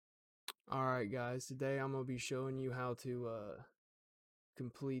Alright guys, today I'm going to be showing you how to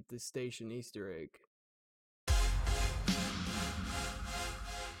complete the station Easter egg.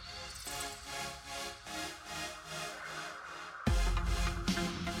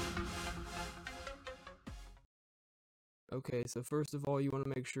 Okay, so first of all you want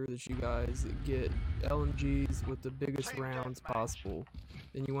to make sure that you guys get LMGs with the biggest rounds possible.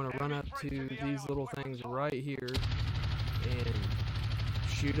 Then you want to run up to these little things right here and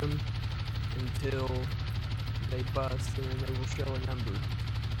shoot them until they bust, and then they will show a number.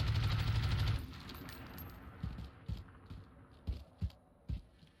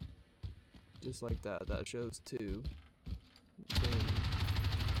 Just like that, that shows 2. Then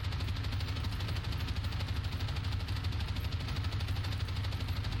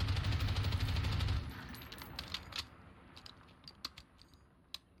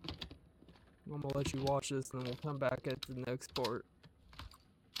I'm gonna let you watch this and then we'll come back at the next part.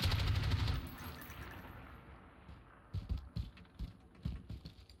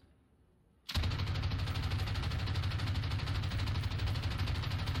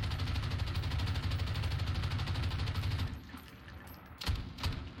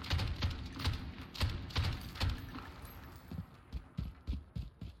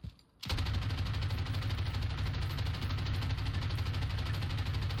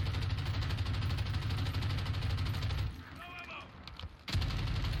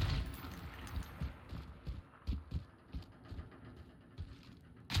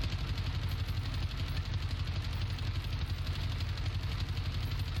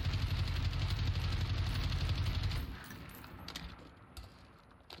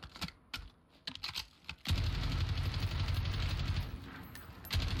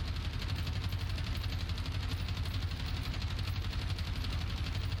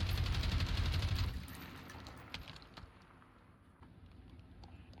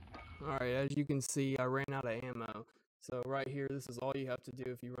 Alright, as you can see, I ran out of ammo. So right here, this is all you have to do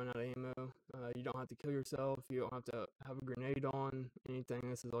if you run out of ammo. You don't have to kill yourself, you don't have to have a grenade on, anything.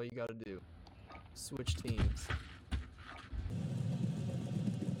 This is all you gotta do. Switch teams.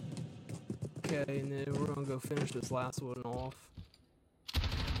 Okay, and then we're gonna go finish this last one off.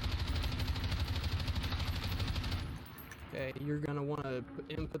 Okay, you're gonna wanna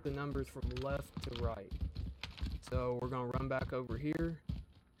input the numbers from left to right. So we're gonna run back over here.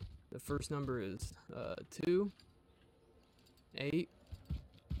 The first number is 2, 8,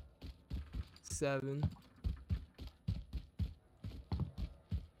 7,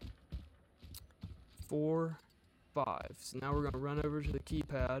 4, 5. So now we're going to run over to the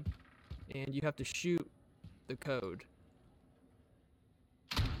keypad and you have to shoot the code.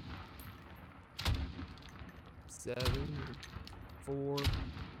 7, 4,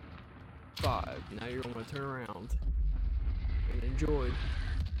 5. Now you're going to turn around and enjoy.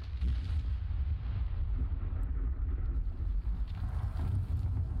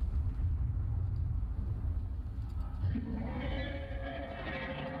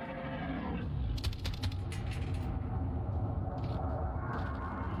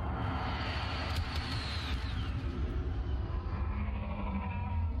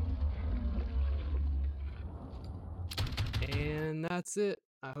 And that's it.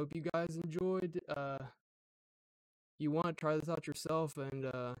 I hope you guys enjoyed. You want to try this out yourself, and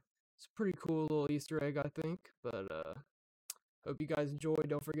it's a pretty cool little Easter egg, I think. But hope you guys enjoyed.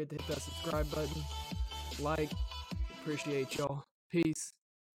 Don't forget to hit that subscribe button. Like, appreciate y'all. Peace.